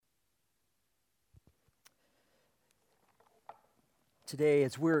Today,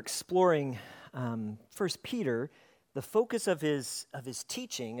 as we're exploring 1 Peter, the focus of his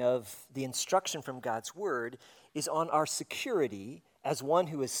teaching, of the instruction from God's Word, is on our security as one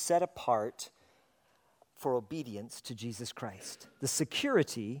who is set apart for obedience to Jesus Christ. The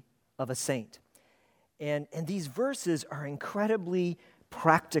security of a saint. And these verses are incredibly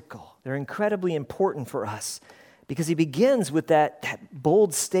practical. They're incredibly important for us because he begins with that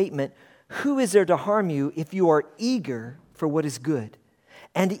bold statement, "Who is there to harm you if you are eager for what is good?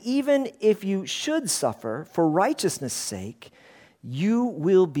 And even if you should suffer for righteousness' sake, you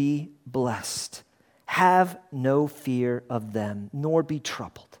will be blessed. Have no fear of them, nor be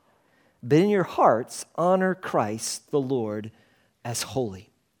troubled. But in your hearts, honor Christ the Lord as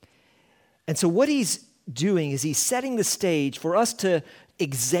holy." And so what he's doing is he's setting the stage for us to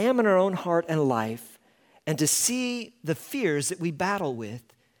examine our own heart and life and to see the fears that we battle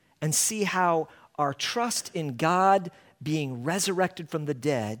with and see how our trust in God being resurrected from the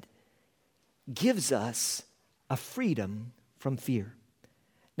dead gives us a freedom from fear.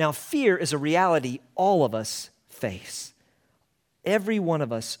 Now, fear is a reality all of us face. Every one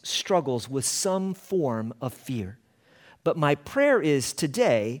of us struggles with some form of fear. But my prayer is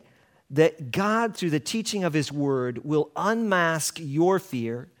today that God, through the teaching of his word, will unmask your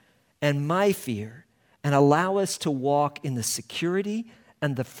fear and my fear and allow us to walk in the security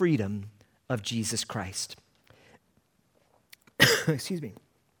and the freedom of Jesus Christ. Excuse me.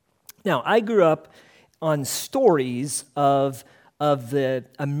 Now, I grew up on stories of the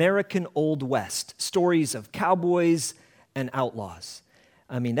American Old West, stories of cowboys and outlaws.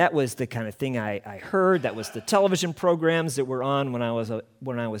 I mean, that was the kind of thing I heard. That was the television programs that were on when I was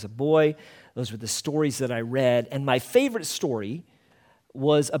a boy. Those were the stories that I read. And my favorite story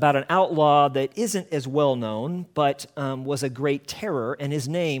was about an outlaw that isn't as well known, but was a great terror, and his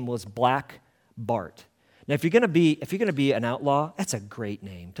name was Black Bart. Now, if you're going to be an outlaw, that's a great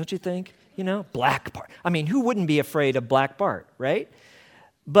name, don't you think? You know, Black Bart. I mean, who wouldn't be afraid of Black Bart, right?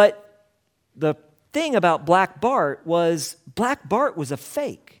 But the thing about Black Bart was a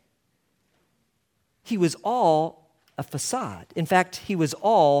fake. He was all a facade. In fact, he was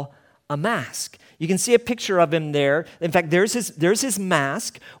all a mask. You can see a picture of him there. In fact, there's his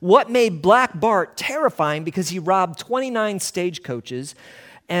mask. What made Black Bart terrifying, because he robbed 29 stagecoaches,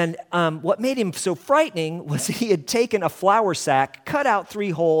 and what made him so frightening was he had taken a flour sack, cut out 3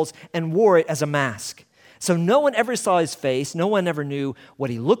 holes, and wore it as a mask. So no one ever saw his face. No one ever knew what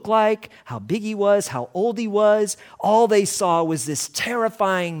he looked like, how big he was, how old he was. All they saw was this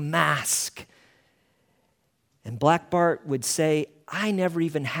terrifying mask. And Black Bart would say, "I never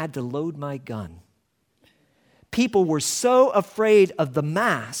even had to load my gun." People were so afraid of the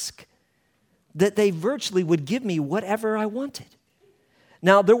mask that they virtually would give me whatever I wanted.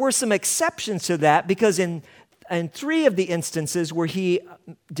 Now, there were some exceptions to that, because in 3 of the instances where he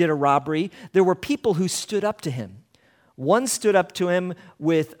did a robbery, there were people who stood up to him. One stood up to him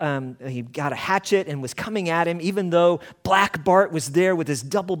with, he got a hatchet and was coming at him, even though Black Bart was there with his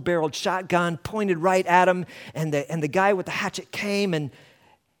double-barreled shotgun pointed right at him, and the guy with the hatchet came, and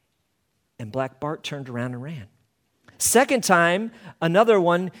Black Bart turned around and ran. Second time, another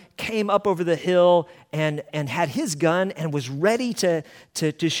one came up over the hill and had his gun and was ready to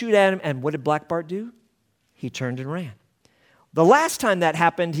shoot at him. And what did Black Bart do? He turned and ran. The last time that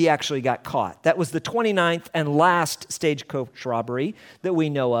happened, he actually got caught. That was the 29th and last stagecoach robbery that we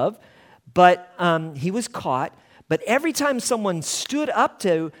know of. But he was caught. But every time someone stood up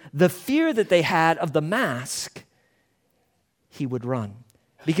to the fear that they had of the mask, he would run.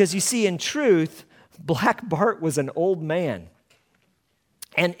 Because you see, in truth, Black Bart was an old man.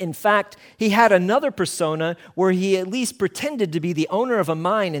 And in fact, he had another persona where he at least pretended to be the owner of a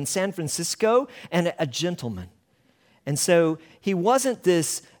mine in San Francisco and a gentleman. And so he wasn't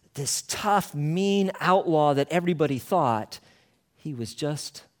this tough, mean outlaw that everybody thought. He was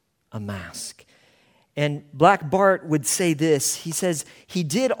just a mask. And Black Bart would say this. He says, he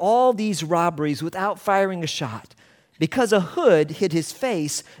did all these robberies without firing a shot. Because a hood hid his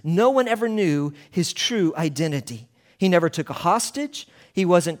face, no one ever knew his true identity. He never took a hostage. He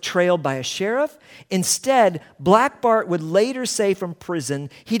wasn't trailed by a sheriff. Instead, Black Bart would later say from prison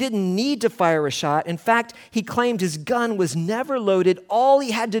he didn't need to fire a shot. In fact, he claimed his gun was never loaded. All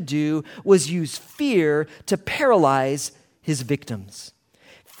he had to do was use fear to paralyze his victims.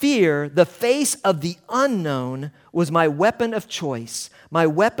 Fear, the face of the unknown, was my weapon of choice, my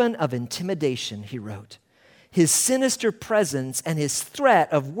weapon of intimidation, he wrote. His sinister presence and his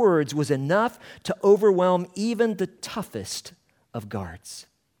threat of words was enough to overwhelm even the toughest of guards.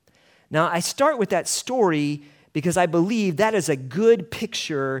 Now, I start with that story because I believe that is a good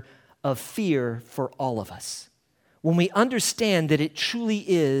picture of fear for all of us. when we understand that it truly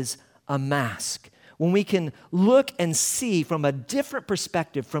is a mask, when we can look and see from a different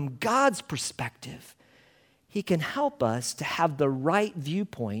perspective, from God's perspective, He can help us to have the right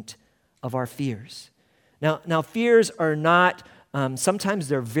viewpoint of our fears. Now fears are not, sometimes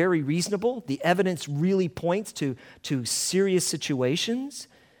they're very reasonable. The evidence really points to serious situations.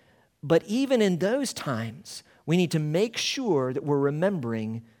 But even in those times, we need to make sure that we're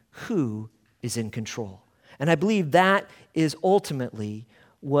remembering who is in control. And I believe that is ultimately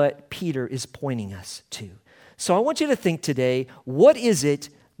what Peter is pointing us to. So I want you to think today, what is it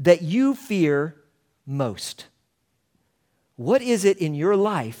that you fear most? What is it in your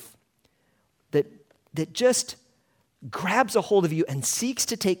life that just grabs a hold of you and seeks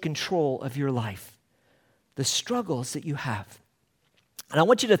to take control of your life? The struggles that you have. And I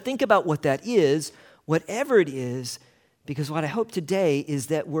want you to think about what that is, whatever it is, because what I hope today is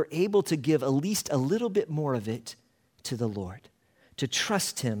that we're able to give at least a little bit more of it to the Lord, to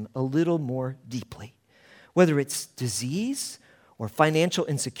trust Him a little more deeply. Whether it's disease or financial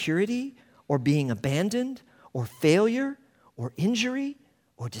insecurity or being abandoned or failure or injury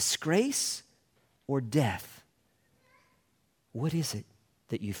or disgrace or death. What is it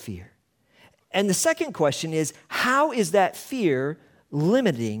that you fear? And the second question is, how is that fear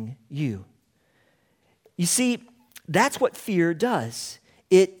limiting you? You see, that's what fear does.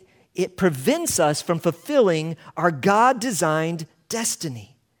 It prevents us from fulfilling our God-designed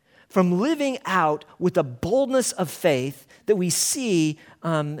destiny, from living out with the boldness of faith that we see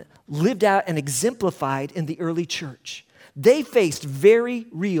lived out and exemplified in the early church. They faced very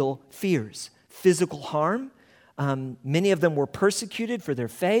real fears, physical harm. Many of them were persecuted for their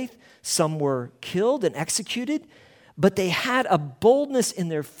faith. Some were killed and executed. But they had a boldness in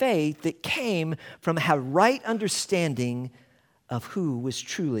their faith that came from a right understanding of who was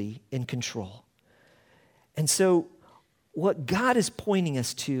truly in control. And so what God is pointing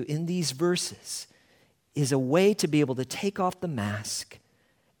us to in these verses is a way to be able to take off the mask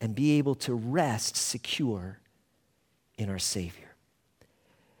and be able to rest secure in our Savior.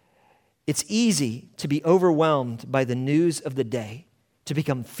 It's easy to be overwhelmed by the news of the day, to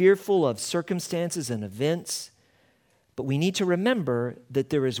become fearful of circumstances and events. But we need to remember that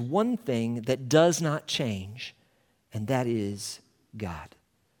there is one thing that does not change, and that is God.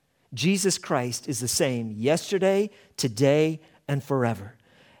 Jesus Christ is the same yesterday, today, and forever.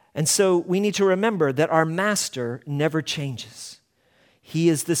 And so we need to remember that our Master never changes. He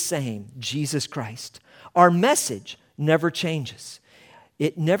is the same, Jesus Christ. Our message never changes.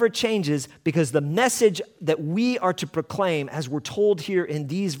 It never changes because the message that we are to proclaim, as we're told here in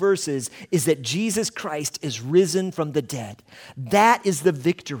these verses, is that Jesus Christ is risen from the dead. That is the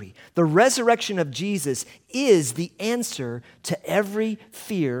victory. The resurrection of Jesus is the answer to every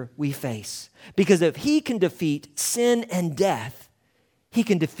fear we face. Because if He can defeat sin and death, He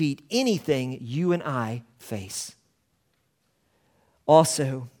can defeat anything you and I face.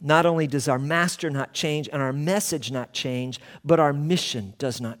 Also, not only does our Master not change and our message not change, but our mission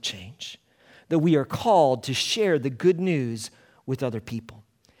does not change. That we are called to share the good news with other people.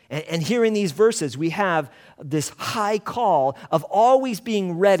 And here in these verses, we have this high call of always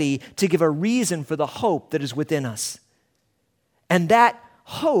being ready to give a reason for the hope that is within us. And that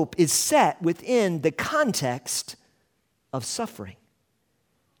hope is set within the context of suffering.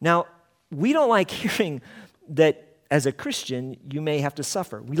 Now, we don't like hearing that as a Christian, you may have to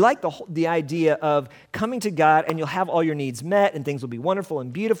suffer. We like the idea of coming to God and you'll have all your needs met and things will be wonderful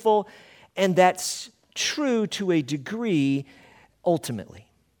and beautiful. And that's true to a degree ultimately.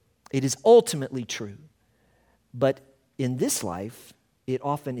 It is ultimately true. But in this life, it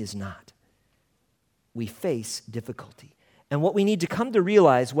often is not. We face difficulty. And what we need to come to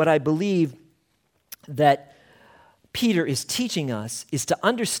realize, what I believe that Peter is teaching us, is to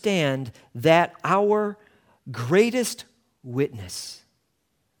understand that our greatest witness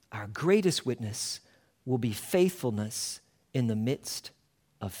will be faithfulness in the midst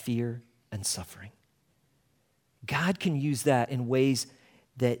of fear and suffering. God can use that in ways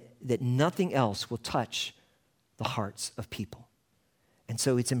that nothing else will touch the hearts of people. And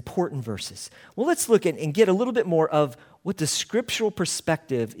so it's important verses. Well, let's look at and get a little bit more of what the scriptural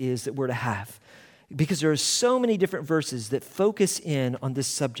perspective is that we're to have, because there are so many different verses that focus in on this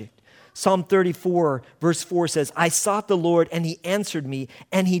subject. Psalm 34, verse 4 says, I sought the Lord, and He answered me,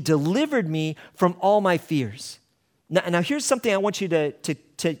 and He delivered me from all my fears. Now here's something I want you to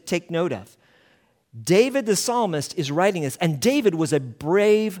take note of. David the psalmist is writing this, and David was a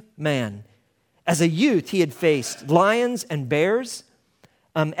brave man. As a youth, he had faced lions and bears.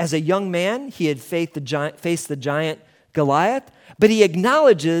 As a young man, he had faced the giant Goliath, but he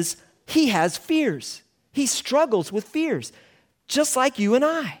acknowledges he has fears. He struggles with fears, just like you and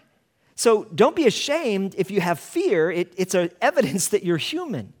I. So don't be ashamed if you have fear. It's an evidence that you're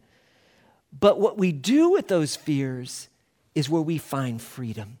human. But what we do with those fears is where we find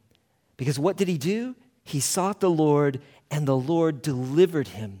freedom. Because what did he do? He sought the Lord, and the Lord delivered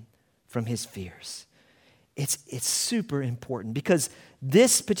him from his fears. It's super important because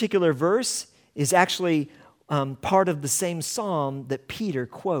this particular verse is actually part of the same psalm that Peter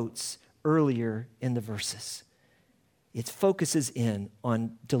quotes earlier in the verses. It focuses in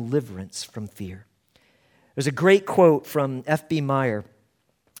on deliverance from fear. There's a great quote from F.B. Meyer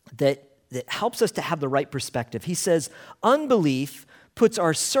that helps us to have the right perspective. He says, "Unbelief puts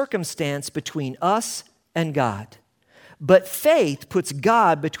our circumstance between us and God, but faith puts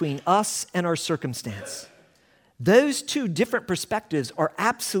God between us and our circumstance. Those two different perspectives are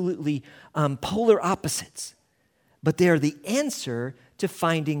absolutely polar opposites, but they are the answer to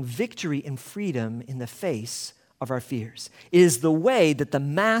finding victory and freedom in the face of our fears. It is the way that the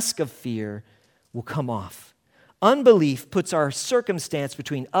mask of fear will come off. Unbelief puts our circumstance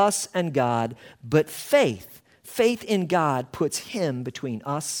between us and God, but faith in God puts him between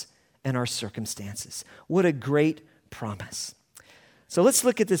us and our circumstances." What a great promise. So let's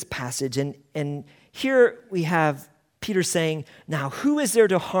look at this passage, and here we have Peter saying, "Now who is there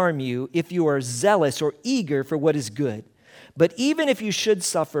to harm you if you are zealous or eager for what is good? But even if you should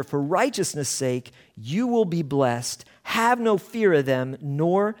suffer for righteousness' sake, you will be blessed. Have no fear of them,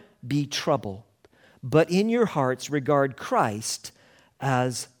 nor be troubled. But in your hearts regard Christ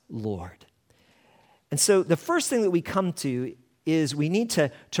as Lord." And so the first thing that we come to is we need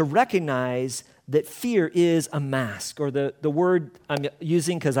to recognize that fear is a mask, or the word I'm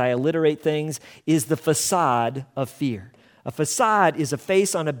using because I alliterate things is the facade of fear. A facade is a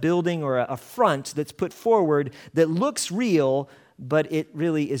face on a building or a front that's put forward that looks real, but it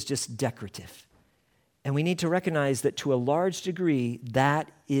really is just decorative. And we need to recognize that to a large degree, that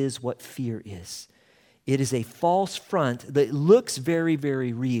is what fear is. It is a false front that looks very,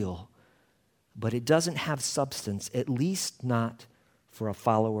 very real, but it doesn't have substance, at least not for a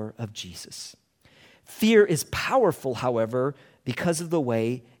follower of Jesus. Fear is powerful, however, because of the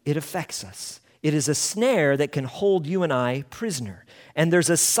way it affects us. It is a snare that can hold you and I prisoner. And there's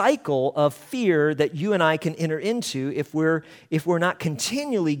a cycle of fear that you and I can enter into if we're not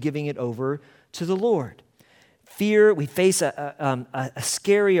continually giving it over to the Lord. Fear, we face a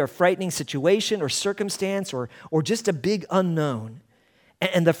scary or frightening situation or circumstance or just a big unknown.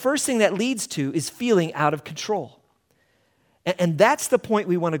 And the first thing that leads to is feeling out of control. And that's the point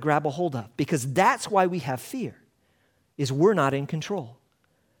we want to grab a hold of, because that's why we have fear, is we're not in control.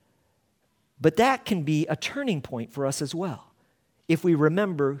 But that can be a turning point for us as well, if we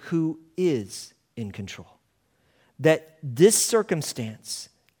remember who is in control. That this circumstance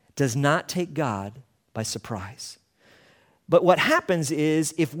does not take God by surprise. But what happens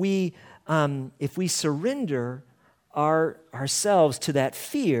is if we surrender ourselves to that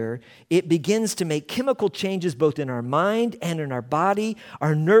fear, it begins to make chemical changes both in our mind and in our body.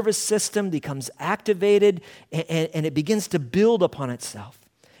 Our nervous system becomes activated, and it begins to build upon itself.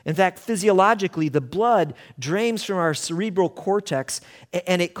 In fact, physiologically, the blood drains from our cerebral cortex,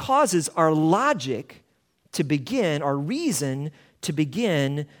 and it causes our logic to begin, our reason to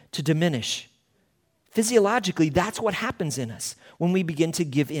begin to diminish. Physiologically, that's what happens in us when we begin to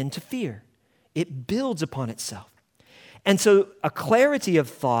give in to fear. It builds upon itself. And so a clarity of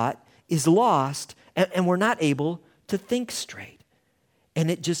thought is lost, and we're not able to think straight.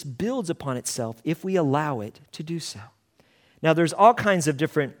 And it just builds upon itself if we allow it to do so. Now, there's all kinds of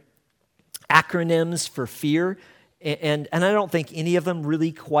different acronyms for fear, and I don't think any of them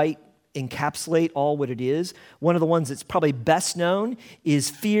really quite encapsulate all what it is. One of the ones that's probably best known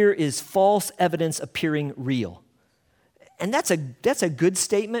is fear is false evidence appearing real. And that's a good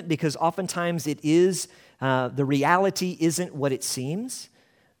statement, because oftentimes it is, the reality isn't what it seems,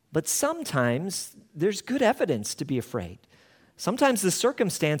 but sometimes there's good evidence to be afraid. Sometimes the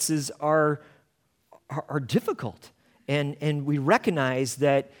circumstances are difficult, and we recognize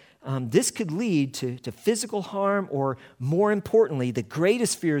that this could lead to physical harm, or more importantly, the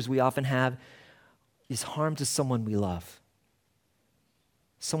greatest fears we often have is harm to someone we love,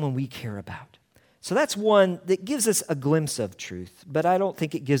 someone we care about. So that's one that gives us a glimpse of truth, but I don't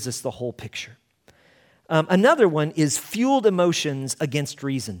think it gives us the whole picture. Another one is fueled emotions against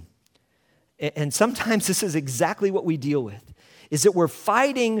reason. And sometimes this is exactly what we deal with, is that we're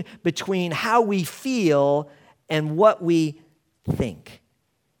fighting between how we feel and what we think.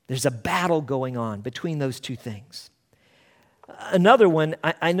 There's a battle going on between those two things. Another one,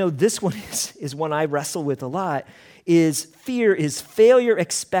 I know this one is one I wrestle with a lot, is fear is failure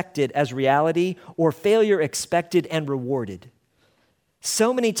expected as reality or failure expected and rewarded.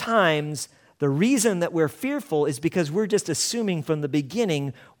 So many times, the reason that we're fearful is because we're just assuming from the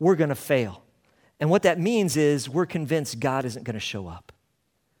beginning we're going to fail. And what that means is we're convinced God isn't going to show up,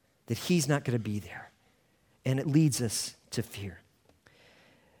 that he's not going to be there. And it leads us to fear.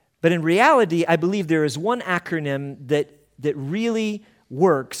 But in reality, I believe there is one acronym that really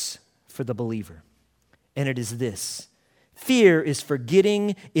works for the believer. And it is this: fear is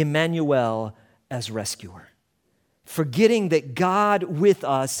forgetting Emmanuel as rescuer. Forgetting that God with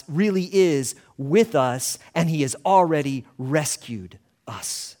us really is with us, and he has already rescued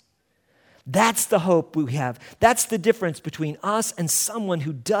us. That's the hope we have. That's the difference between us and someone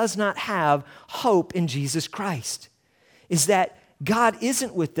who does not have hope in Jesus Christ, is that God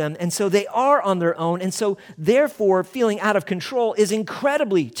isn't with them, and so they are on their own, and so therefore feeling out of control is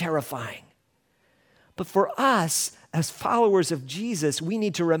incredibly terrifying. But for us, as followers of Jesus, we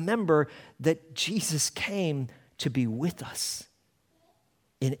need to remember that Jesus came to be with us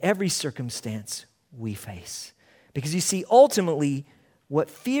in every circumstance we face. Because you see, ultimately, what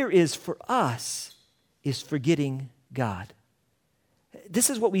fear is for us is forgetting God. This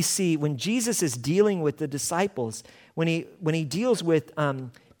is what we see when Jesus is dealing with the disciples, when he deals with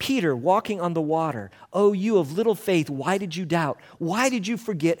Peter walking on the water. Oh, you of little faith, why did you doubt? Why did you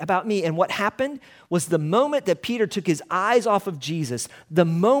forget about me? And what happened was the moment that Peter took his eyes off of Jesus, the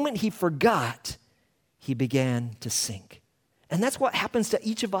moment he forgot, he began to sink. And that's what happens to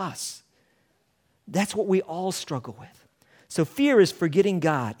each of us. That's what we all struggle with. So fear is forgetting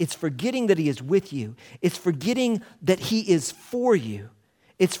God. It's forgetting that he is with you. It's forgetting that he is for you.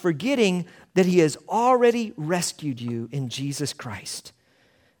 It's forgetting that he has already rescued you in Jesus Christ.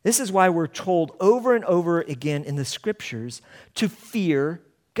 This is why we're told over and over again in the scriptures to fear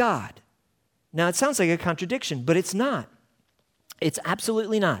God. Now, it sounds like a contradiction, but it's not. It's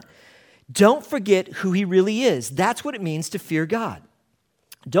absolutely not. Don't forget who he really is. That's what it means to fear God.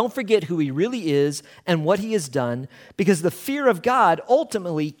 Don't forget who he really is and what he has done, because the fear of God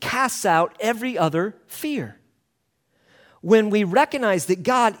ultimately casts out every other fear. When we recognize that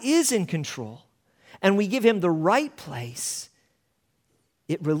God is in control and we give him the right place,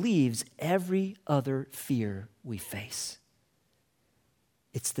 it relieves every other fear we face.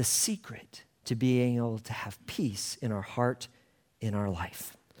 It's the secret to being able to have peace in our heart, in our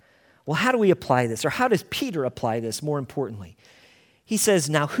life. Well, how do we apply this? Or how does Peter apply this more importantly? He says,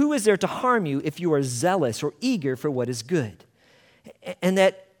 now who is there to harm you if you are zealous or eager for what is good? And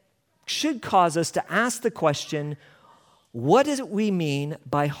that should cause us to ask the question, what does we mean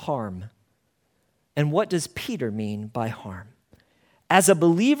by harm? And what does Peter mean by harm? As a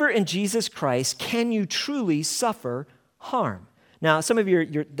believer in Jesus Christ, can you truly suffer harm? Now, some of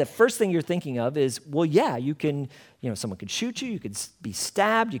the first thing you're thinking of is, well, yeah, you can, someone could shoot you, you could be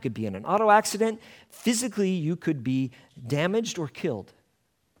stabbed, you could be in an auto accident. Physically, you could be damaged or killed.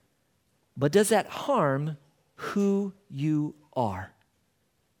 But does that harm who you are?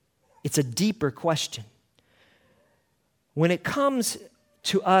 It's a deeper question. When it comes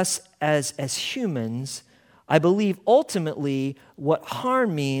to us as humans, I believe ultimately what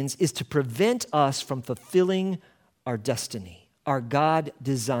harm means is to prevent us from fulfilling our destiny. Our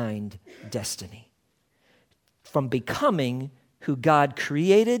God-designed destiny, from becoming who God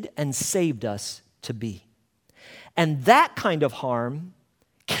created and saved us to be. And that kind of harm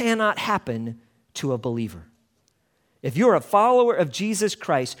cannot happen to a believer. If you're a follower of Jesus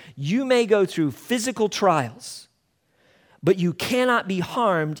Christ, you may go through physical trials, but you cannot be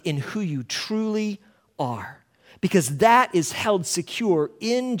harmed in who you truly are, because that is held secure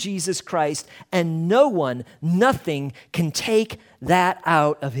in Jesus Christ, and no one, nothing can take that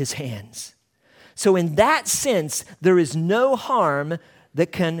out of his hands. So in that sense, there is no harm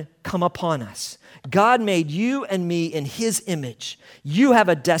that can come upon us. God made you and me in his image. You have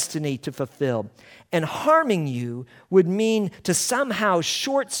a destiny to fulfill. And harming you would mean to somehow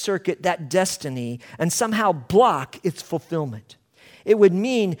short-circuit that destiny and somehow block its fulfillment. It would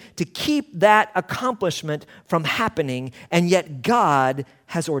mean to keep that accomplishment from happening, and yet God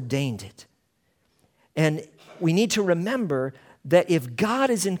has ordained it. And we need to remember that if God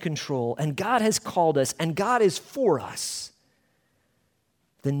is in control and God has called us and God is for us,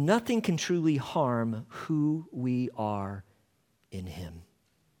 then nothing can truly harm who we are in him.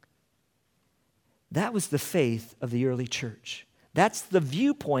 That was the faith of the early church. That's the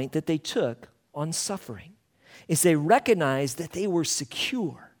viewpoint that they took on suffering, is they recognized that they were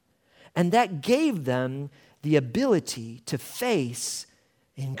secure, and that gave them the ability to face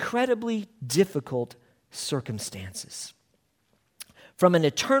incredibly difficult circumstances. From an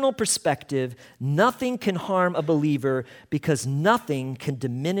eternal perspective, nothing can harm a believer because nothing can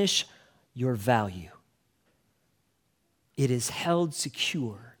diminish your value. It is held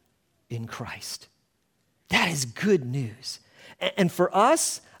secure in Christ. That is good news. And for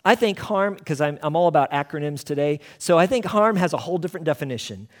us, I think harm, because I'm all about acronyms today, so I think harm has a whole different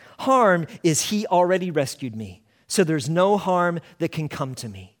definition. Harm is he already rescued me, so there's no harm that can come to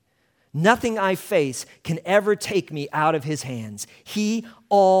me. Nothing I face can ever take me out of his hands. He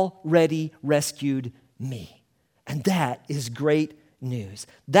already rescued me. And that is great news.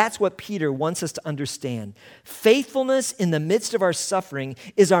 That's what Peter wants us to understand. Faithfulness in the midst of our suffering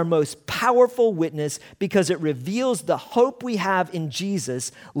is our most powerful witness because it reveals the hope we have in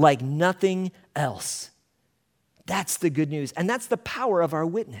Jesus like nothing else. That's the good news, and that's the power of our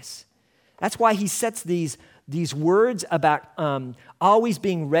witness. That's why he sets these words about always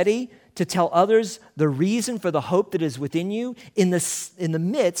being ready to tell others the reason for the hope that is within you in the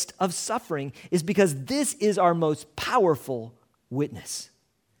midst of suffering is because this is our most powerful witness.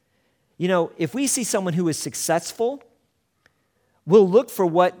 You know, if we see someone who is successful, we'll look for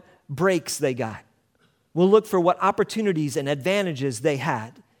what breaks they got. We'll look for what opportunities and advantages they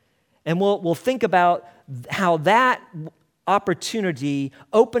had. And we'll think about how that opportunity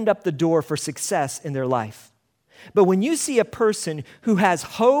opened up the door for success in their life. But when you see a person who has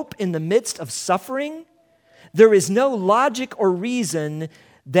hope in the midst of suffering, there is no logic or reason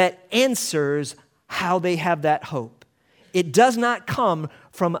that answers how they have that hope. It does not come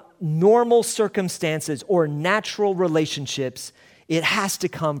from normal circumstances or natural relationships. It has to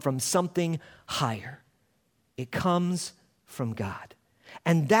come from something higher. It comes from God.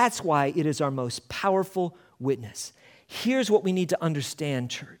 And that's why it is our most powerful witness. Here's what we need to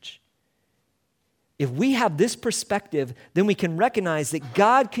understand, church. If we have this perspective, then we can recognize that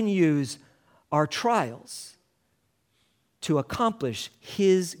God can use our trials to accomplish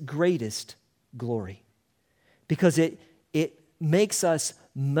his greatest glory. Because it makes us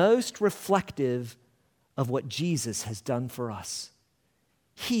most reflective of what Jesus has done for us.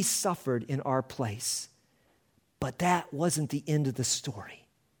 He suffered in our place, but that wasn't the end of the story.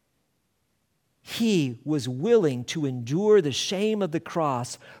 He was willing to endure the shame of the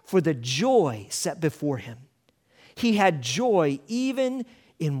cross for the joy set before him. He had joy even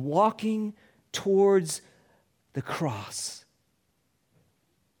in walking towards the cross.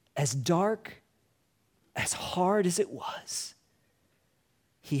 As dark, as hard as it was,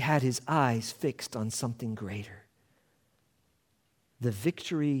 he had his eyes fixed on something greater. The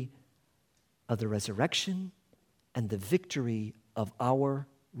victory of the resurrection and the victory of our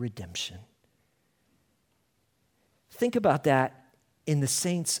redemption. Think about that in the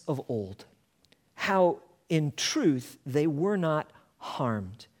saints of old, how in truth they were not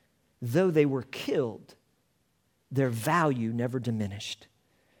harmed. Though they were killed, their value never diminished.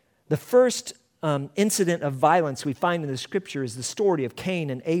 The first incident of violence we find in the scripture is the story of Cain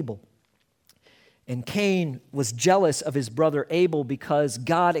and Abel. And Cain was jealous of his brother Abel because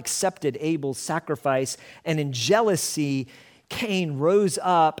God accepted Abel's sacrifice, and in jealousy, Cain rose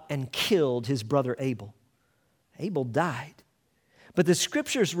up and killed his brother Abel. Abel died. But the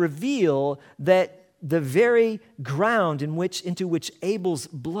scriptures reveal that the very ground into which Abel's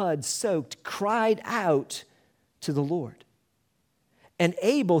blood soaked cried out to the Lord. And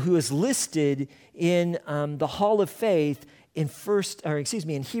Abel, who is listed in the Hall of Faith in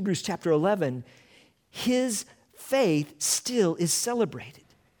Hebrews chapter 11, his faith still is celebrated.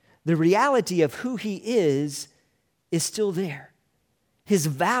 The reality of who he is still there. His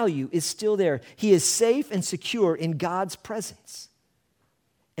value is still there. He is safe and secure in God's presence.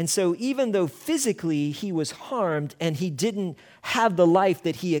 And so even though physically he was harmed and he didn't have the life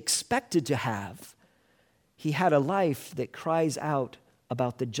that he expected to have, he had a life that cries out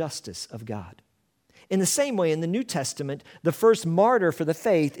about the justice of God. In the same way, in the New Testament, the first martyr for the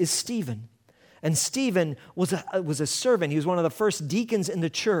faith is Stephen. And Stephen was a servant. He was one of the first deacons in the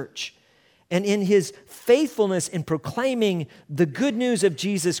church. And in his faithfulness in proclaiming the good news of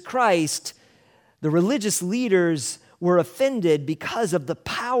Jesus Christ, the religious leaders were offended because of the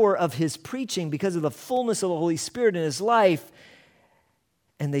power of his preaching, because of the fullness of the Holy Spirit in his life,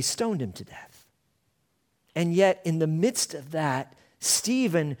 and they stoned him to death. And yet, in the midst of that,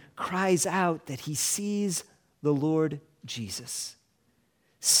 Stephen cries out that he sees the Lord Jesus.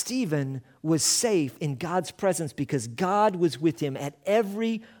 Stephen was safe in God's presence because God was with him at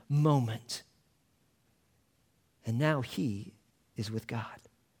every moment. And now he is with God.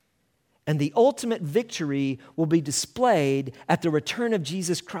 And the ultimate victory will be displayed at the return of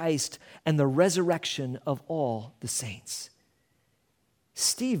Jesus Christ and the resurrection of all the saints.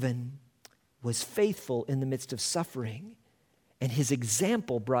 Stephen was faithful in the midst of suffering, And his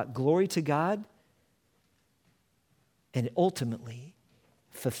example brought glory to God and ultimately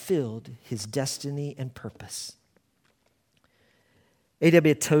fulfilled his destiny and purpose.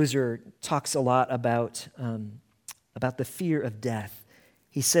 A.W. Tozer talks a lot about the fear of death.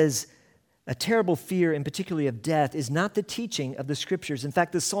 He says, a terrible fear, and particularly of death, is not the teaching of the Scriptures. In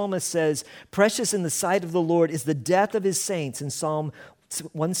fact, the psalmist says, precious in the sight of the Lord is the death of his saints in Psalm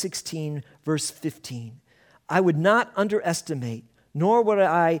 116, verse 15. I would not underestimate, nor would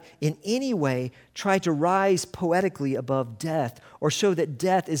I in any way try to rise poetically above death or show that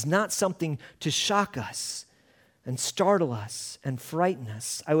death is not something to shock us and startle us and frighten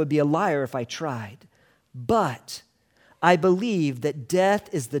us. I would be a liar if I tried. But I believe that death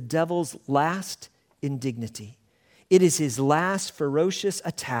is the devil's last indignity. It is his last ferocious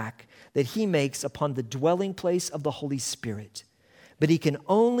attack that he makes upon the dwelling place of the Holy Spirit. But he can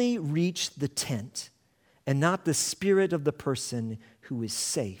only reach the tent and not the spirit of the person who is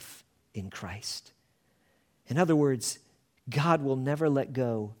safe in Christ. In other words, God will never let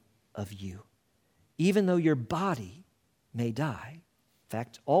go of you, even though your body may die. In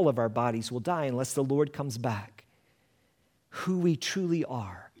fact, all of our bodies will die unless the Lord comes back. Who we truly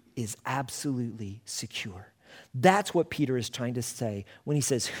are is absolutely secure. That's what Peter is trying to say when he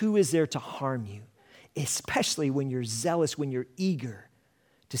says, who is there to harm you? Especially when you're zealous, when you're eager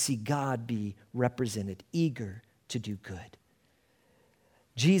to see God be represented, eager to do good.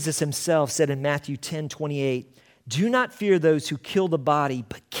 Jesus himself said in Matthew 10:28, do not fear those who kill the body,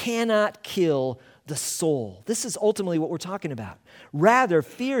 but cannot kill the soul. This is ultimately what we're talking about. Rather,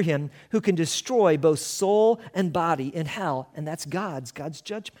 fear him who can destroy both soul and body in hell, and that's God's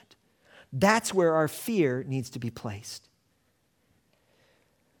judgment. That's where our fear needs to be placed.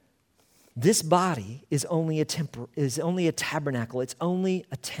 This body is only a tabernacle. It's only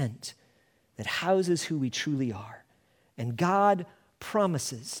a tent that houses who we truly are. And God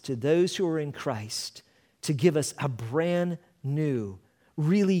promises to those who are in Christ to give us a brand new,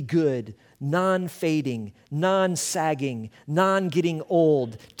 really good, non-fading, non-sagging, non-getting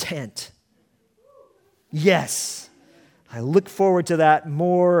old tent. Yes, I look forward to that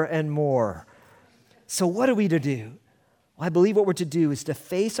more and more. So what are we to do? Well, I believe what we're to do is to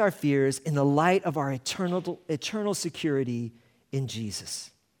face our fears in the light of our eternal security in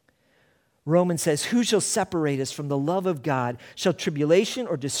Jesus. Romans says, who shall separate us from the love of God? Shall tribulation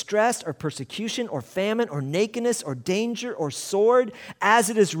or distress or persecution or famine or nakedness or danger or sword? As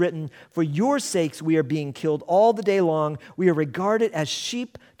it is written, for your sakes we are being killed all the day long. We are regarded as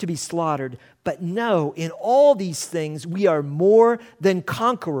sheep to be slaughtered. But no, in all these things we are more than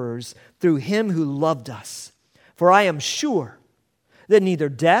conquerors through him who loved us. For I am sure that neither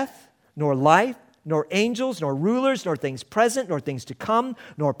death nor life, nor angels, nor rulers, nor things present, nor things to come,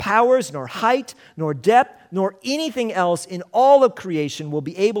 nor powers, nor height, nor depth, nor anything else in all of creation will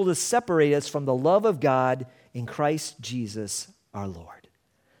be able to separate us from the love of God in Christ Jesus our Lord.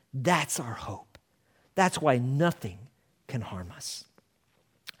 That's our hope. That's why nothing can harm us.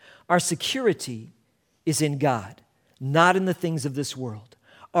 Our security is in God, not in the things of this world.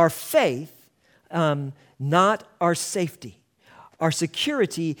 Our faith, not our safety. Our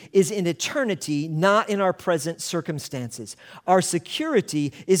security is in eternity, not in our present circumstances. Our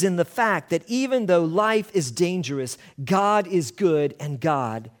security is in the fact that even though life is dangerous, God is good and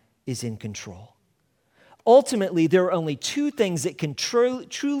God is in control. Ultimately, there are only two things that can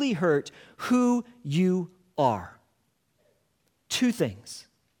truly hurt who you are. Two things.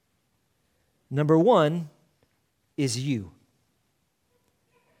 Number one is you.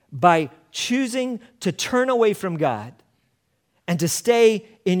 By choosing to turn away from God, and to stay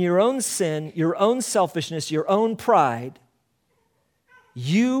in your own sin, your own selfishness, your own pride,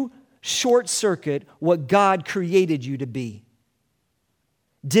 you short-circuit what God created you to be.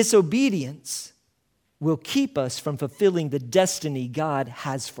 Disobedience will keep us from fulfilling the destiny God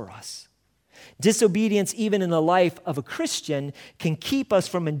has for us. Disobedience, even in the life of a Christian, can keep us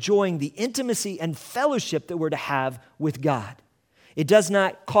from enjoying the intimacy and fellowship that we're to have with God. It does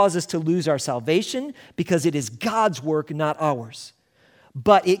not cause us to lose our salvation because it is God's work, not ours.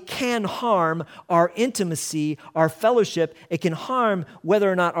 But it can harm our intimacy, our fellowship. It can harm whether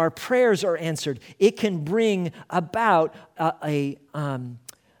or not our prayers are answered. It can bring about a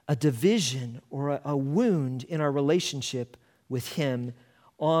division or a wound in our relationship with Him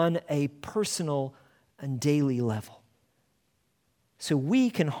on a personal and daily level. So we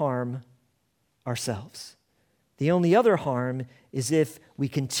can harm ourselves. The only other harm is if we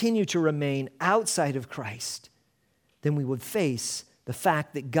continue to remain outside of Christ, then we would face the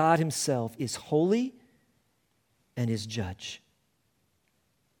fact that God Himself is holy and is judge.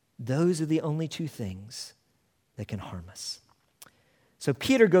 Those are the only two things that can harm us. So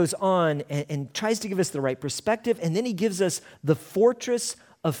Peter goes on and tries to give us the right perspective, and then he gives us the fortress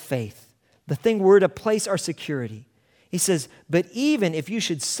of faith, the thing where to place our security. He says, but even if you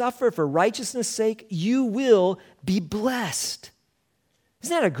should suffer for righteousness' sake, you will be blessed.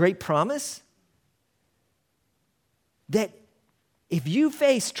 Isn't that a great promise? That if you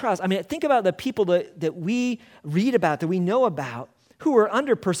face trials, I mean, think about the people that we read about, that we know about, who are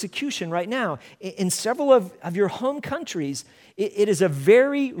under persecution right now. In several of your home countries, it is a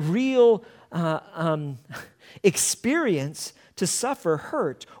very real experience to suffer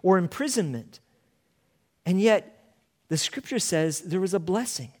hurt or imprisonment. And yet, the scripture says there was a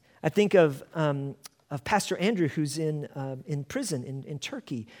blessing. I think of Pastor Andrew, who's in prison in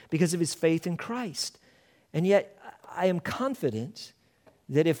Turkey because of his faith in Christ. And yet, I am confident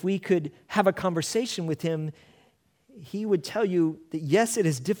that if we could have a conversation with him, he would tell you that yes, it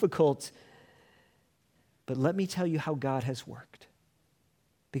is difficult, but let me tell you how God has worked.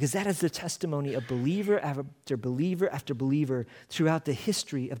 Because that is the testimony of believer after believer after believer throughout the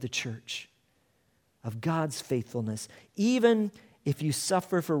history of the church, of God's faithfulness. Even if you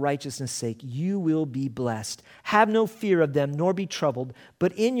suffer for righteousness' sake, you will be blessed. Have no fear of them, nor be troubled,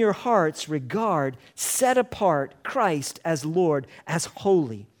 but in your hearts regard, set apart Christ as Lord, as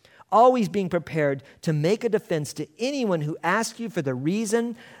holy, always being prepared to make a defense to anyone who asks you for the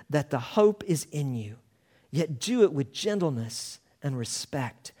reason that the hope is in you. Yet do it with gentleness and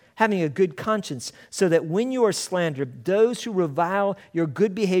respect, having a good conscience, so that when you are slandered, those who revile your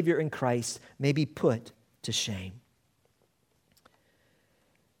good behavior in Christ may be put to shame.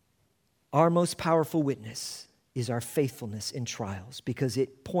 Our most powerful witness is our faithfulness in trials, because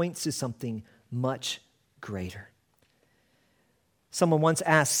it points to something much greater. Someone once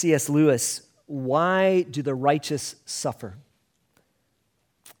asked C.S. Lewis, why do the righteous suffer?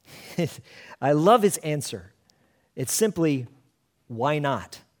 I love his answer. It's simply, why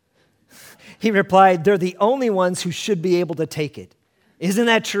not? He replied, they're the only ones who should be able to take it. Isn't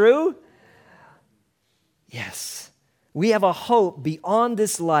that true? Yes. We have a hope beyond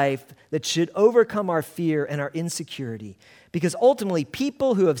this life that should overcome our fear and our insecurity. Because ultimately,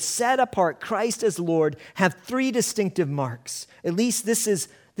 people who have set apart Christ as Lord have three distinctive marks. At least this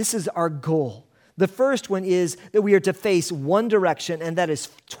is our goal. The first one is that we are to face one direction, and that is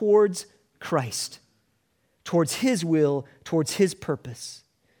towards Christ, towards His will, towards His purpose.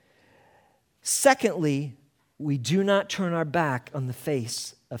 Secondly, we do not turn our back on the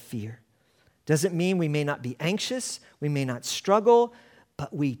face of fear. Doesn't mean we may not be anxious, we may not struggle,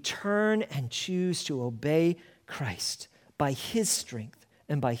 but we turn and choose to obey Christ by His strength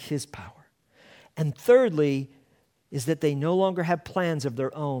and by His power. And thirdly, is that they no longer have plans of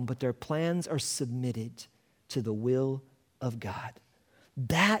their own, but their plans are submitted to the will of God.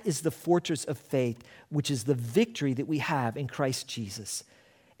 That is the fortress of faith, which is the victory that we have in Christ Jesus.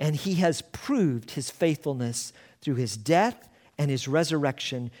 And He has proved His faithfulness through His death and His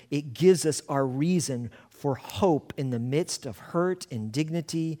resurrection. It gives us our reason for hope in the midst of hurt,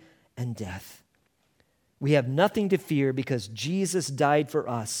 indignity, and death. We have nothing to fear because Jesus died for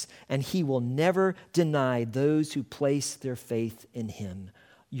us, and He will never deny those who place their faith in Him.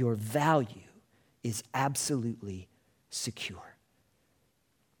 Your value is absolutely secure.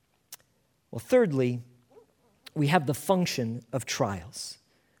 Well, thirdly, we have the function of trials.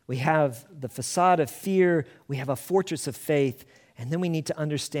 We have the facade of fear, we have a fortress of faith, and then we need to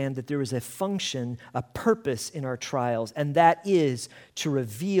understand that there is a function, a purpose in our trials, and that is to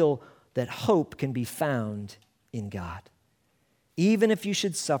reveal that hope can be found in God. Even if you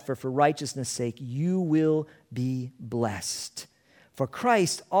should suffer for righteousness' sake, you will be blessed. For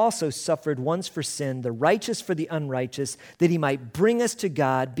Christ also suffered once for sin, the righteous for the unrighteous, that He might bring us to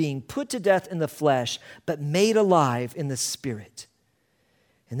God, being put to death in the flesh, but made alive in the Spirit.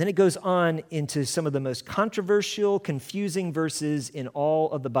 And then it goes on into some of the most controversial, confusing verses in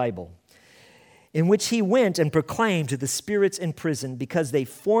all of the Bible, in which He went and proclaimed to the spirits in prison because they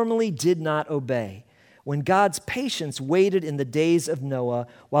formerly did not obey, when God's patience waited in the days of Noah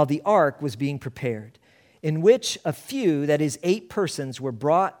while the ark was being prepared, in which a few, that is 8 persons, were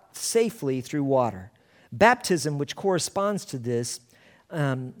brought safely through water. Baptism, which corresponds to this,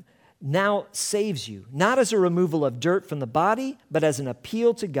 now saves you, not as a removal of dirt from the body, but as an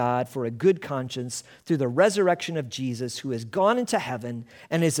appeal to God for a good conscience through the resurrection of Jesus, who has gone into heaven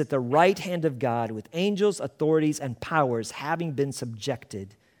and is at the right hand of God with angels, authorities, and powers having been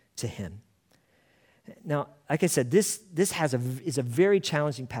subjected to Him. Now, like I said, this is a very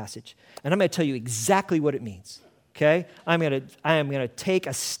challenging passage, and I'm going to tell you exactly what it means, okay? I am going to take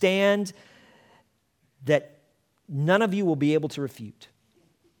a stand that none of you will be able to refute.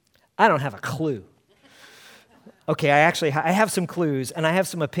 I don't have a clue. Okay, I have some clues and I have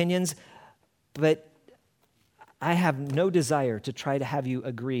some opinions, but I have no desire to try to have you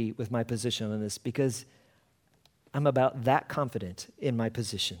agree with my position on this because I'm about that confident in my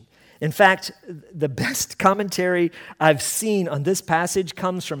position. In fact, the best commentary I've seen on this passage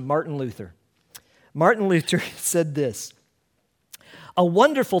comes from Martin Luther. Martin Luther said this: "A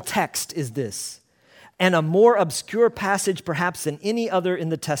wonderful text is this, and a more obscure passage perhaps than any other in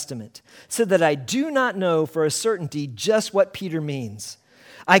the Testament, so that I do not know for a certainty just what Peter means.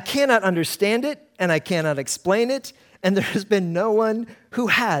 I cannot understand it, and I cannot explain it, and there has been no one who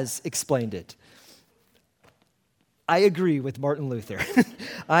has explained it." I agree with Martin Luther.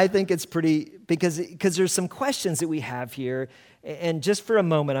 I think it's pretty, because there's some questions that we have here, and just for a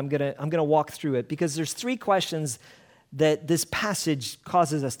moment, I'm gonna walk through it, because there's three questions that this passage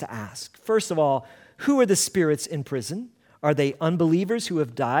causes us to ask. First of all, who are the spirits in prison? Are they unbelievers who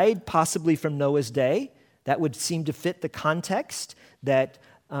have died, possibly from Noah's day? That would seem to fit the context that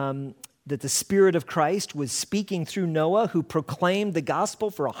the Spirit of Christ was speaking through Noah, who proclaimed the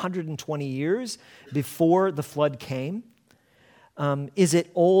gospel for 120 years before the flood came. Is it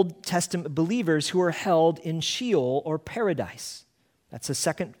Old Testament believers who are held in Sheol or paradise? That's a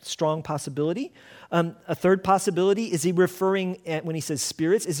second strong possibility. A third possibility, is he referring, when he says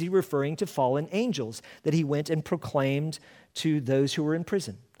spirits, is he referring to fallen angels that he went and proclaimed to those who were in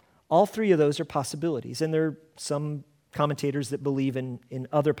prison? All three of those are possibilities, and there are some commentators that believe in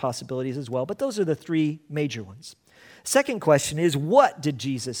other possibilities as well, but those are the three major ones. Second question is, what did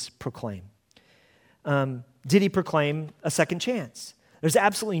Jesus proclaim? Did he proclaim a second chance? There's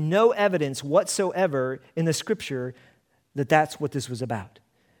absolutely no evidence whatsoever in the Scripture that that's what this was about.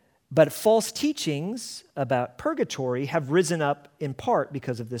 But false teachings about purgatory have risen up in part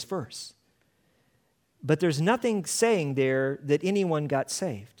because of this verse. But there's nothing saying there that anyone got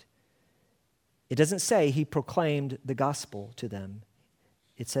saved. It doesn't say he proclaimed the gospel to them.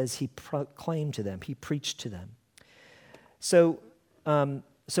 It says he proclaimed to them, he preached to them. So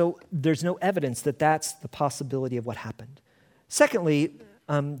there's no evidence that that's the possibility of what happened. Secondly,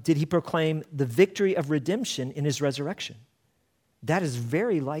 did he proclaim the victory of redemption in his resurrection? That is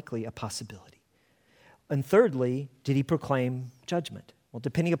very likely a possibility. And thirdly, did he proclaim judgment? Well,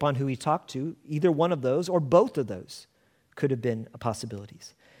 depending upon who he talked to, either one of those or both of those could have been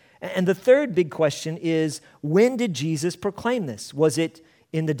possibilities. And the third big question is, when did Jesus proclaim this? Was it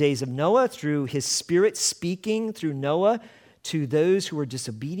in the days of Noah, through his Spirit speaking through Noah to those who were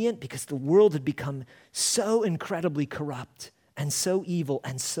disobedient, because the world had become so incredibly corrupt and so evil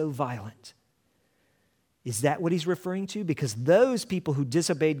and so violent? Is that what he's referring to? Because those people who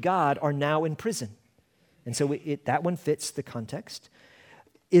disobeyed God are now in prison. And so that one fits the context.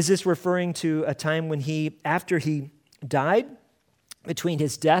 Is this referring to a time when after he died, between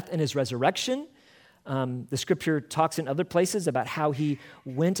his death and his resurrection? The Scripture talks in other places about how he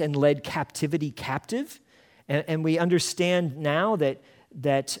went and led captivity captive. And we understand now that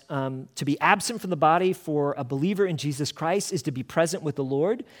to be absent from the body for a believer in Jesus Christ is to be present with the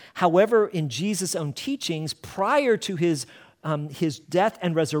Lord. However, in Jesus' own teachings, prior to his death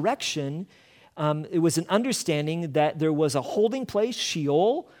and resurrection, it was an understanding that there was a holding place,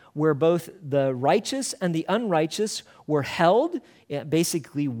 Sheol, where both the righteous and the unrighteous were held,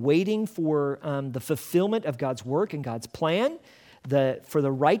 basically waiting for the fulfillment of God's work and God's plan. For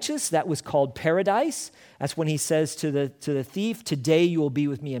the righteous, that was called paradise. That's when he says to the thief, "Today you will be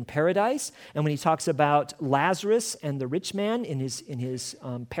with me in paradise." And when he talks about Lazarus and the rich man in his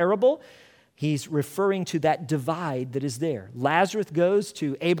parable, he's referring to that divide that is there. Lazarus goes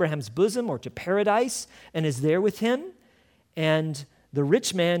to Abraham's bosom or to paradise and is there with him, and the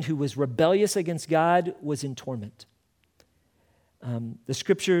rich man who was rebellious against God was in torment. The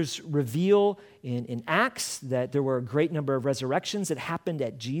Scriptures reveal in Acts that there were a great number of resurrections that happened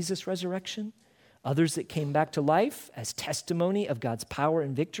at Jesus' resurrection, others that came back to life as testimony of God's power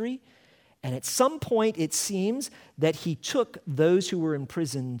and victory. And at some point, it seems that he took those who were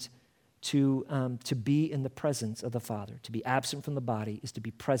imprisoned to be in the presence of the Father. To be absent from the body is to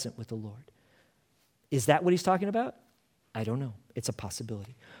be present with the Lord. Is that what he's talking about? I don't know. It's a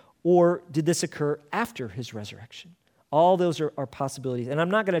possibility. Or did this occur after his resurrection? All those are possibilities. And I'm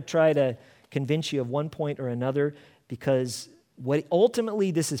not going to try to convince you of one point or another, because what ultimately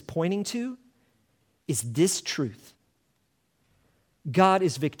this is pointing to is this truth. God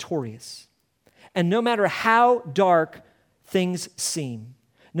is victorious. And no matter how dark things seem,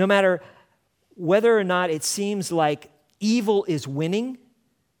 no matter whether or not it seems like evil is winning,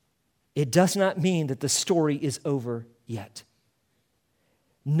 it does not mean that the story is over yet.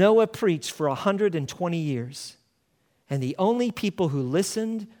 Noah preached for 120 years. And the only people who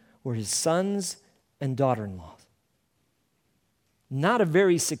listened were his sons and daughter-in-laws. not a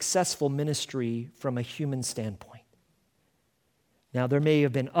very successful ministry from a human standpoint. Now, there may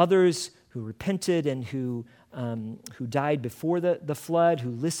have been others who repented and who died before the flood, who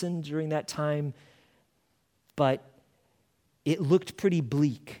listened during that time, but it looked pretty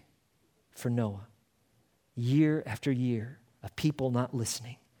bleak for Noah. Year after year of people not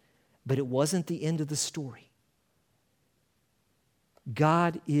listening. But it wasn't the end of the story.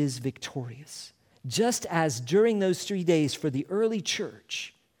 God is victorious. Just as during those 3 days for the early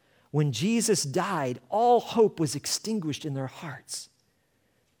church, when Jesus died, all hope was extinguished in their hearts.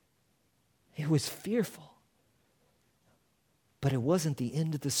 It was fearful. But it wasn't the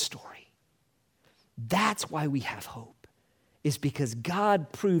end of the story. That's why we have hope, is because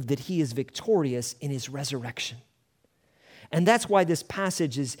God proved that he is victorious in his resurrection. And that's why this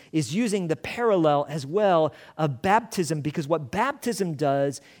passage is using the parallel as well of baptism, because what baptism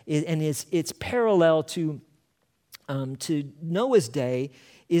does it's parallel to Noah's day,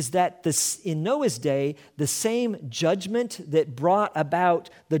 is that in Noah's day, the same judgment that brought about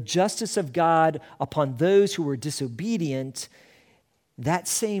the justice of God upon those who were disobedient, that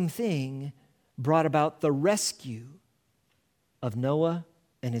same thing brought about the rescue of Noah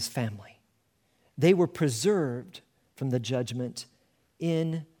and his family. They were preserved from the judgment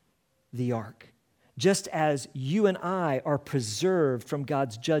in the ark, just as you and I are preserved from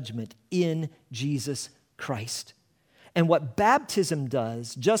God's judgment in Jesus Christ. And what baptism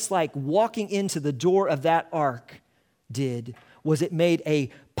does, just like walking into the door of that ark did, was it made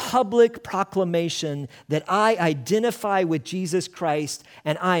a public proclamation that I identify with Jesus Christ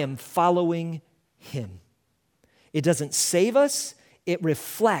and I am following him. It doesn't save us, it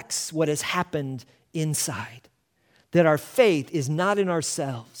reflects what has happened inside. That our faith is not in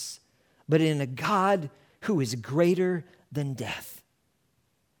ourselves, but in a God who is greater than death.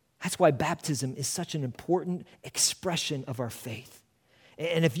 That's why baptism is such an important expression of our faith.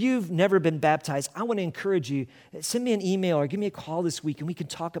 And if you've never been baptized, I want to encourage you, send me an email or give me a call this week and we can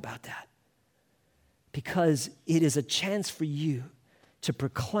talk about that. Because it is a chance for you to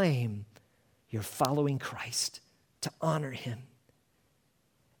proclaim you're following Christ, to honor him.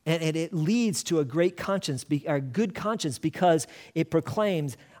 And it leads to a great conscience, a good conscience, because it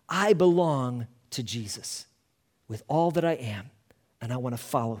proclaims, I belong to Jesus with all that I am, and I want to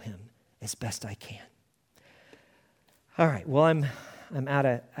follow him as best I can. All right, well, I'm out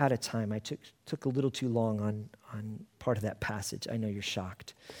of time. I took a little too long on part of that passage. I know you're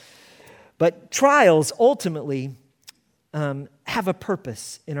shocked. But trials ultimately have a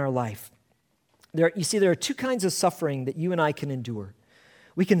purpose in our life. There are two kinds of suffering that you and I can endure.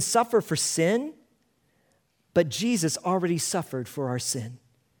 We can suffer for sin, but Jesus already suffered for our sin.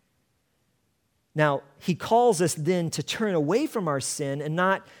 Now, he calls us then to turn away from our sin and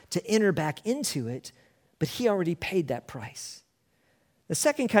not to enter back into it, but he already paid that price. The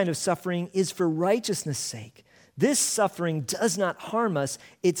second kind of suffering is for righteousness' sake. This suffering does not harm us,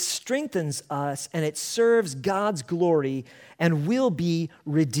 it strengthens us, and it serves God's glory and will be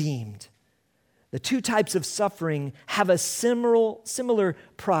redeemed. The two types of suffering have a similar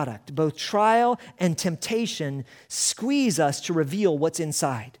product. Both trial and temptation squeeze us to reveal what's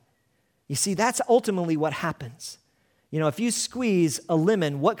inside. You see, that's ultimately what happens. You know, if you squeeze a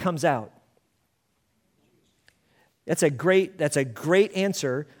lemon, what comes out? That's a great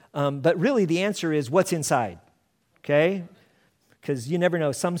answer, but really the answer is what's inside, okay? Because you never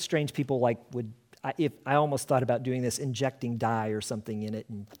know, some strange people I almost thought about doing this, injecting dye or something in it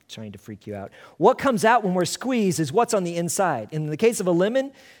and trying to freak you out. What comes out when we're squeezed is what's on the inside. In the case of a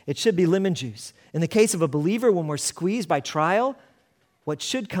lemon, it should be lemon juice. In the case of a believer, when we're squeezed by trial, what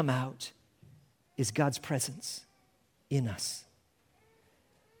should come out is God's presence in us.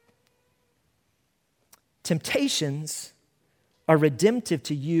 Temptations are redemptive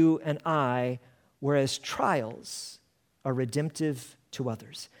to you and I, whereas trials are redemptive to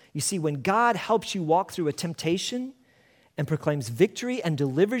others. You see, when God helps you walk through a temptation and proclaims victory and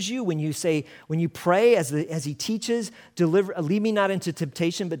delivers you, when you pray as he teaches, lead me not into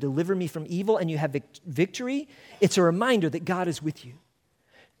temptation, but deliver me from evil, and you have victory, it's a reminder that God is with you.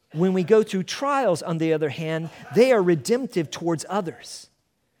 When we go through trials, on the other hand, they are redemptive towards others.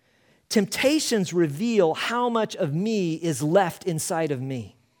 Temptations reveal how much of me is left inside of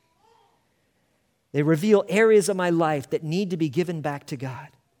me. They reveal areas of my life that need to be given back to God.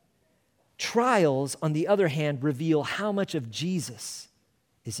 Trials, on the other hand, reveal how much of Jesus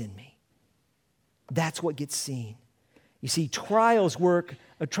is in me. That's what gets seen. You see, trials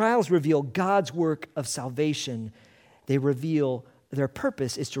reveal God's work of salvation. Their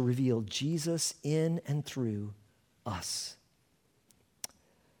purpose is to reveal Jesus in and through us.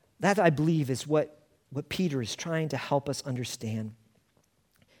 That, I believe, is what Peter is trying to help us understand.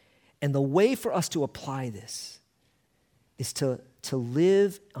 And the way for us to apply this is to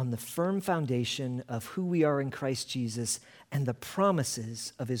live on the firm foundation of who we are in Christ Jesus and the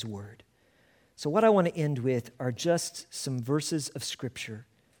promises of his word. So what I want to end with are just some verses of Scripture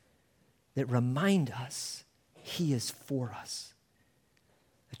that remind us he is for us.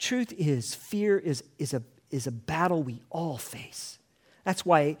 The truth is, fear is a battle we all face. That's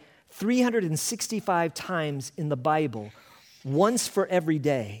why 365 times in the Bible, once for every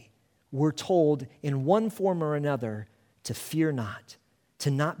day, we're told in one form or another to fear not,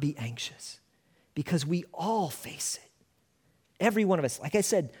 to not be anxious, because we all face it. Every one of us. Like I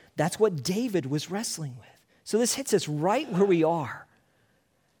said, that's what David was wrestling with. So this hits us right where we are.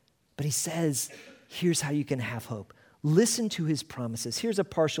 But he says, here's how you can have hope. Listen to his promises. Here's a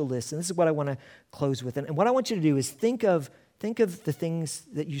partial list, and this is what I want to close with. And what I want you to do is think of the things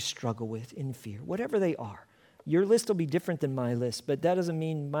that you struggle with in fear, whatever they are. Your list will be different than my list, but that doesn't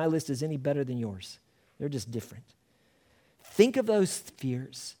mean my list is any better than yours. They're just different. Think of those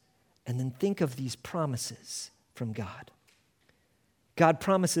fears, and then think of these promises from God. God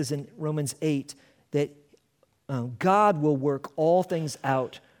promises in Romans 8 that God will work all things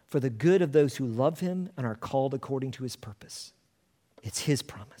out for the good of those who love him and are called according to his purpose. It's his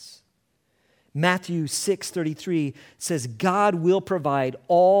promise. Matthew 6:33 says, God will provide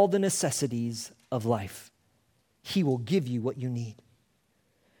all the necessities of life. He will give you what you need.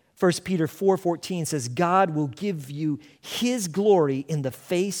 1 Peter 4:14 says, God will give you his glory in the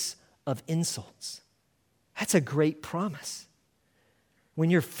face of insults. That's a great promise. When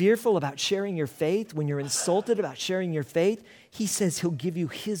you're fearful about sharing your faith, when you're insulted about sharing your faith, he says he'll give you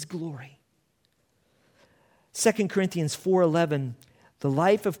his glory. 2 Corinthians 4:11, the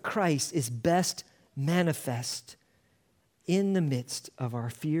life of Christ is best manifest in the midst of our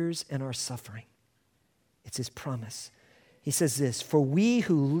fears and our suffering. It's his promise. He says this, for we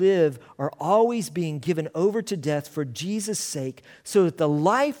who live are always being given over to death for Jesus' sake, so that the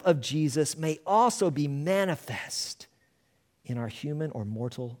life of Jesus may also be manifest in our human or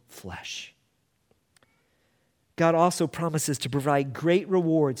mortal flesh. God also promises to provide great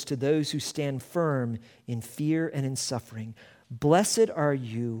rewards to those who stand firm in fear and in suffering. Blessed are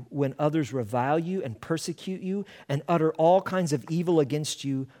you when others revile you and persecute you and utter all kinds of evil against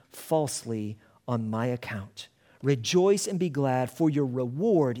you falsely on my account. Rejoice and be glad, for your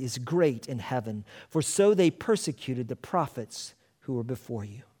reward is great in heaven, for so they persecuted the prophets who were before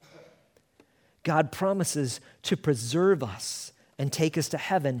you. God promises to preserve us and take us to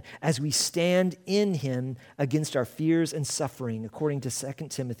heaven as we stand in him against our fears and suffering, according to 2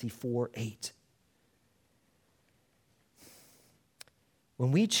 Timothy 4:8.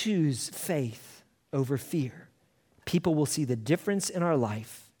 When we choose faith over fear, people will see the difference in our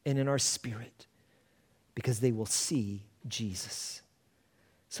life and in our spirit because they will see Jesus.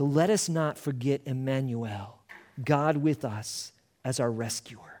 So let us not forget Emmanuel, God with us as our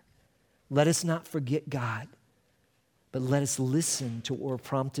rescuer. Let us not forget God, but let us listen to what we're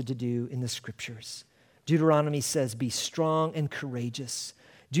prompted to do in the Scriptures. Deuteronomy says, be strong and courageous.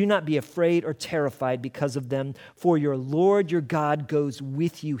 Do not be afraid or terrified because of them, for your Lord your God goes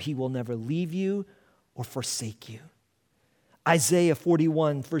with you. He will never leave you or forsake you. Isaiah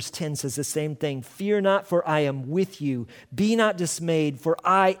 41 verse 10 says the same thing. Fear not, for I am with you. Be not dismayed, for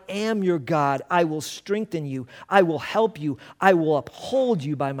I am your God. I will strengthen you. I will help you. I will uphold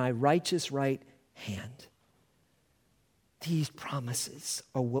you by my righteous right hand. These promises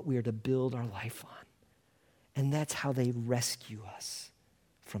are what we are to build our life on. And that's how they rescue us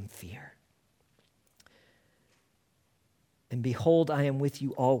from fear. And behold, I am with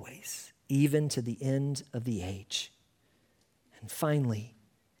you always, even to the end of the age. And finally,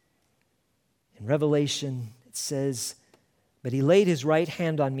 in Revelation, it says, but he laid his right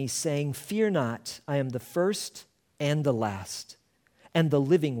hand on me, saying, fear not, I am the first and the last, and the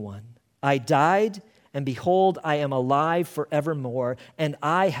living one. I died, and behold, I am alive forevermore, and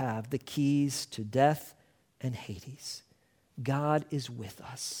I have the keys to death and Hades. God is with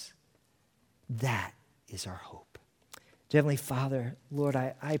us. That is our hope. Dear Heavenly Father, Lord,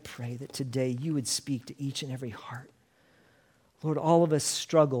 I pray that today you would speak to each and every heart. Lord, all of us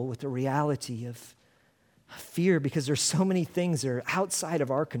struggle with the reality of fear because there's so many things that are outside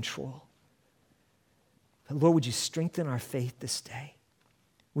of our control. But Lord, would you strengthen our faith this day?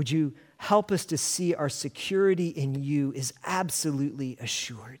 Would you help us to see our security in you is absolutely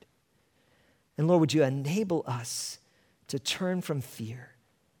assured? And Lord, would you enable us to turn from fear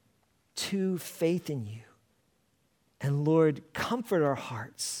to faith in you? And Lord, comfort our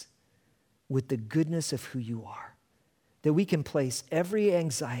hearts with the goodness of who you are, that we can place every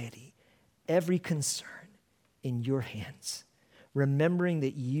anxiety, every concern in your hands. remembering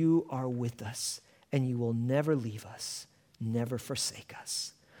that you are with us and you will never leave us, never forsake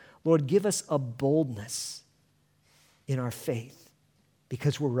us. Lord, give us a boldness in our faith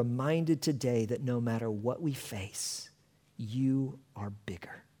because we're reminded today that no matter what we face, you are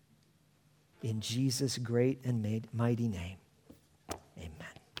bigger. In Jesus' great and mighty name.